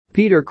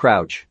Peter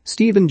Crouch,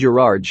 Steven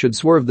Gerrard should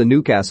swerve the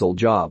Newcastle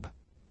job.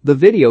 The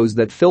videos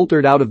that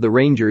filtered out of the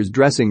Rangers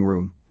dressing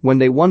room when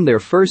they won their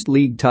first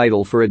league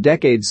title for a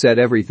decade said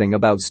everything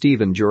about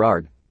Steven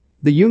Gerrard.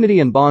 The unity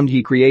and bond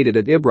he created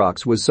at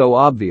Ibrox was so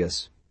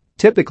obvious.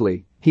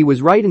 Typically, he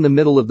was right in the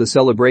middle of the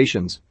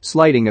celebrations,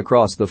 sliding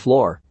across the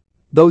floor.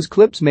 Those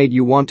clips made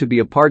you want to be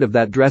a part of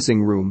that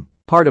dressing room,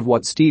 part of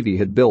what Stevie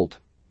had built.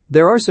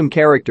 There are some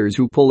characters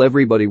who pull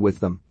everybody with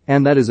them,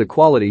 and that is a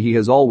quality he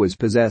has always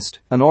possessed,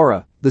 an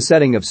aura, the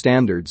setting of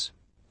standards.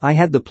 I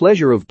had the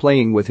pleasure of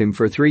playing with him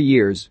for 3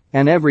 years,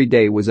 and every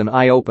day was an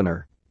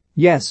eye-opener.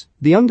 Yes,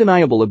 the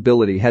undeniable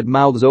ability had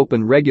mouths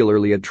open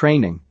regularly at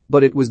training,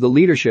 but it was the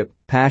leadership,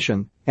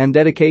 passion, and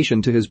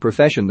dedication to his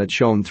profession that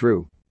shone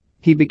through.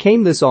 He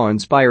became this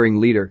awe-inspiring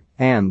leader,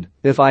 and,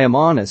 if I am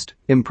honest,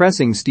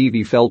 impressing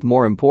Stevie felt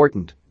more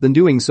important than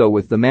doing so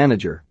with the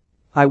manager.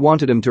 I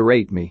wanted him to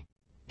rate me.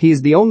 He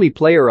is the only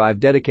player I've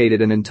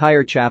dedicated an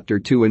entire chapter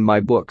to in my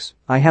books.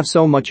 I have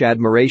so much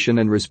admiration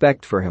and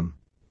respect for him.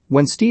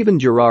 When Steven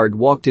Gerrard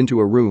walked into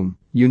a room,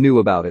 you knew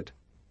about it.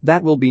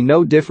 That will be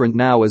no different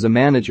now as a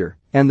manager,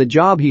 and the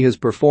job he has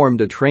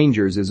performed at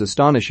Rangers is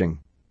astonishing.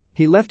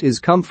 He left his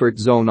comfort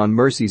zone on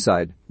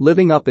Merseyside,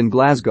 living up in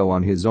Glasgow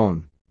on his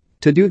own.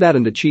 To do that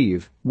and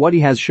achieve what he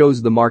has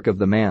shows the mark of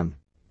the man.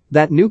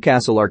 That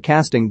Newcastle are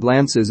casting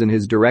glances in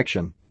his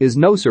direction is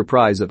no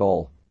surprise at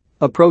all.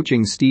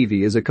 Approaching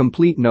Stevie is a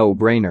complete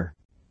no-brainer.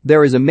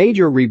 There is a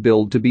major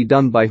rebuild to be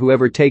done by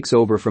whoever takes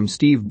over from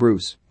Steve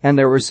Bruce, and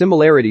there are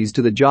similarities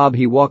to the job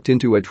he walked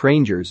into at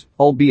Rangers,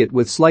 albeit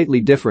with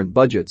slightly different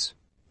budgets.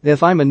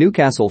 If I'm a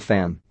Newcastle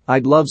fan,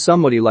 I'd love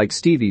somebody like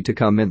Stevie to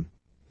come in.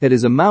 It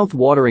is a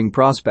mouth-watering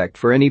prospect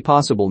for any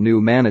possible new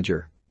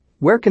manager.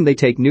 Where can they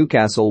take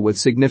Newcastle with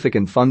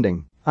significant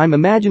funding? I'm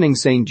imagining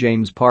St.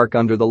 James Park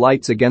under the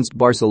lights against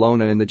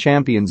Barcelona in the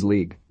Champions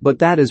League, but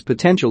that is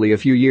potentially a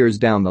few years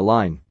down the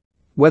line.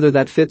 Whether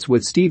that fits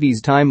with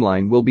Stevie's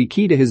timeline will be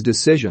key to his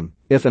decision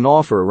if an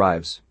offer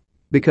arrives.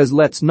 Because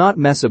let's not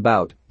mess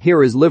about,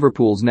 here is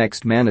Liverpool's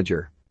next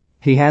manager.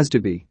 He has to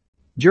be.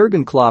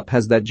 Jurgen Klopp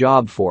has that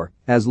job for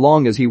as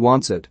long as he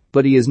wants it,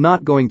 but he is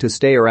not going to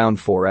stay around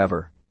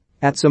forever.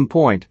 At some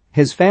point,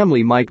 his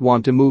family might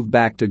want to move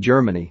back to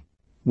Germany.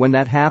 When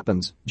that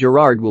happens,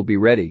 Gerrard will be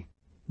ready.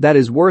 That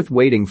is worth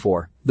waiting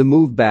for, the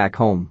move back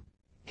home.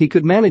 He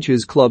could manage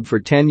his club for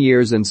 10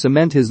 years and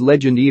cement his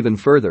legend even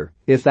further,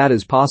 if that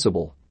is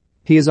possible.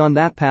 He is on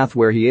that path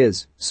where he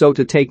is, so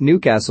to take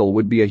Newcastle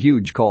would be a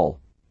huge call.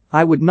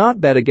 I would not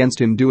bet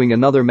against him doing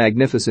another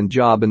magnificent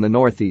job in the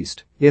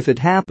Northeast, if it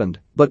happened,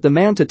 but the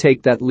man to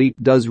take that leap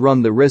does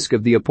run the risk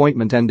of the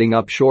appointment ending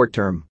up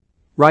short-term.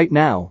 Right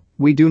now,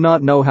 we do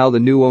not know how the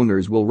new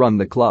owners will run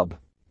the club.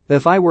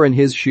 If I were in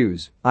his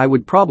shoes, I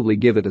would probably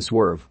give it a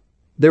swerve.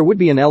 There would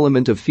be an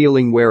element of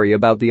feeling wary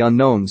about the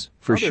unknowns,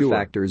 for sure. Other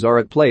factors are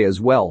at play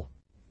as well.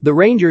 The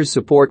Rangers'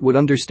 support would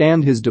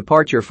understand his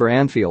departure for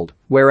Anfield,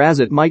 whereas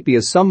it might be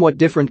a somewhat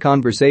different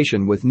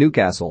conversation with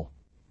Newcastle.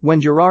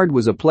 When Gerrard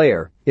was a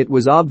player, it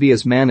was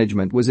obvious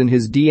management was in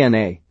his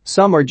DNA.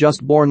 Some are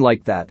just born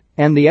like that,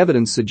 and the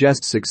evidence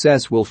suggests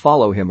success will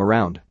follow him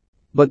around.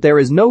 But there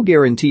is no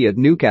guarantee at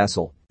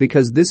Newcastle,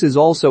 because this is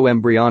also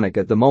embryonic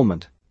at the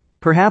moment.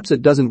 Perhaps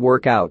it doesn't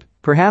work out,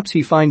 perhaps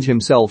he finds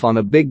himself on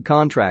a big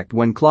contract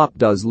when Klopp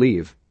does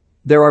leave.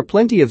 There are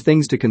plenty of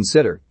things to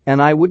consider,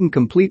 and I wouldn't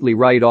completely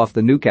write off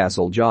the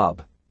Newcastle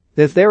job.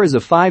 If there is a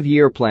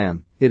 5-year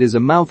plan, it is a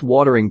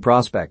mouth-watering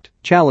prospect,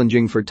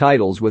 challenging for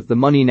titles with the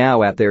money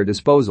now at their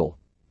disposal.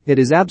 It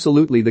is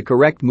absolutely the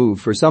correct move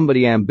for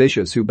somebody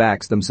ambitious who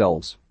backs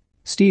themselves.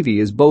 Stevie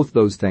is both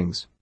those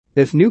things.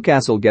 If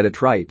Newcastle get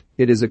it right,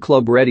 it is a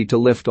club ready to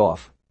lift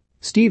off.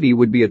 Stevie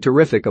would be a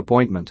terrific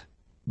appointment.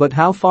 But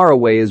how far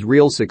away is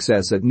real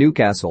success at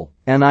Newcastle,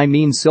 and I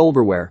mean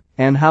silverware,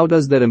 and how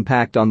does that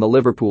impact on the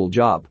Liverpool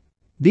job?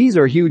 These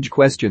are huge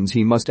questions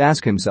he must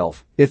ask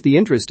himself if the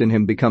interest in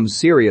him becomes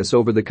serious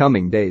over the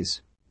coming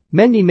days.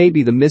 Mendy may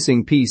be the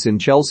missing piece in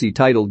Chelsea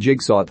title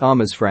jigsaw.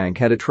 Thomas Frank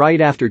had it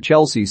right after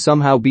Chelsea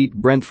somehow beat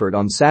Brentford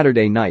on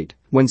Saturday night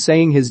when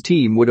saying his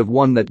team would have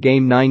won that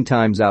game 9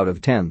 times out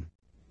of 10.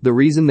 The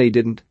reason they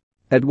didn't?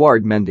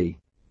 Edouard Mendy.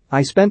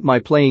 I spent my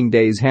playing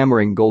days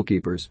hammering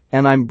goalkeepers,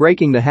 and I'm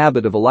breaking the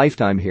habit of a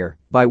lifetime here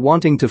by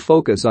wanting to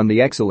focus on the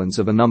excellence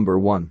of a number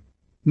 1.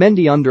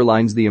 Mendy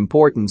underlines the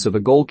importance of a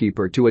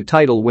goalkeeper to a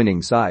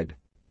title-winning side.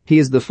 He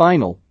is the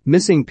final,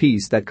 missing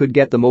piece that could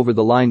get them over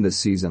the line this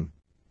season.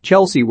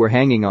 Chelsea were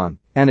hanging on,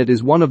 and it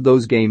is one of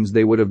those games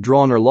they would have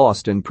drawn or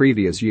lost in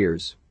previous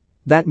years.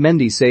 That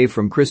Mendy save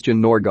from Christian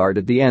Norgard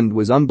at the end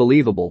was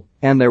unbelievable,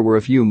 and there were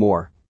a few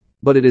more.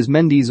 But it is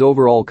Mendy's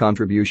overall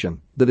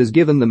contribution that has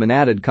given them an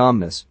added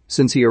calmness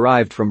since he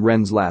arrived from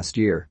Rennes last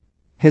year.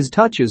 His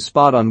touch is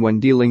spot on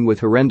when dealing with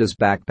horrendous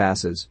back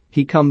passes.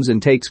 He comes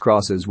and takes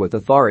crosses with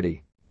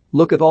authority.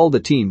 Look at all the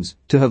teams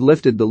to have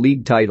lifted the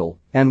league title,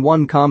 and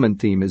one common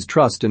theme is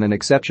trust in an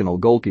exceptional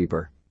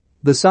goalkeeper.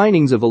 The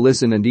signings of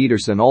Alisson and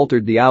Ederson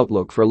altered the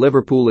outlook for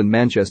Liverpool and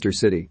Manchester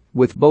City,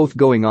 with both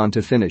going on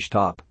to finish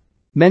top.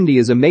 Mendy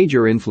is a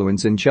major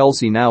influence in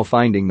Chelsea now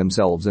finding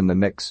themselves in the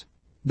mix.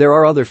 There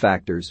are other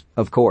factors,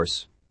 of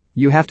course.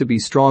 You have to be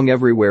strong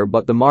everywhere,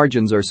 but the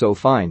margins are so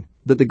fine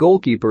that the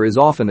goalkeeper is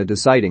often a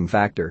deciding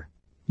factor.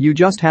 You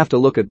just have to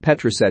look at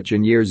Petrusech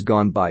in years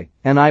gone by,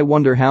 and I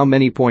wonder how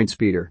many points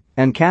Peter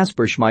and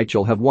Kasper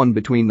Schmeichel have won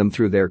between them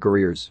through their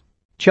careers.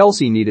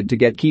 Chelsea needed to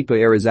get Kepa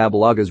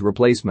Arrizabalaga's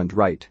replacement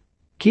right.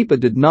 Kepa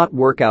did not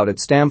work out at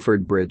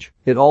Stamford Bridge,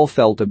 it all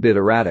felt a bit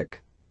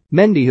erratic.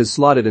 Mendy has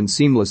slotted in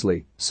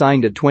seamlessly,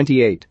 signed at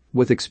 28,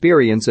 with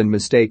experience and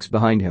mistakes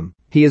behind him.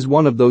 He is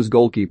one of those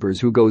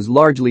goalkeepers who goes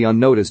largely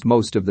unnoticed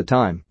most of the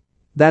time.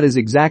 That is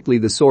exactly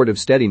the sort of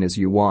steadiness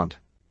you want.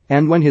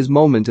 And when his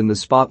moment in the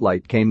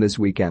spotlight came this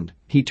weekend,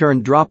 he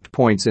turned dropped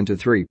points into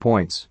 3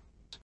 points.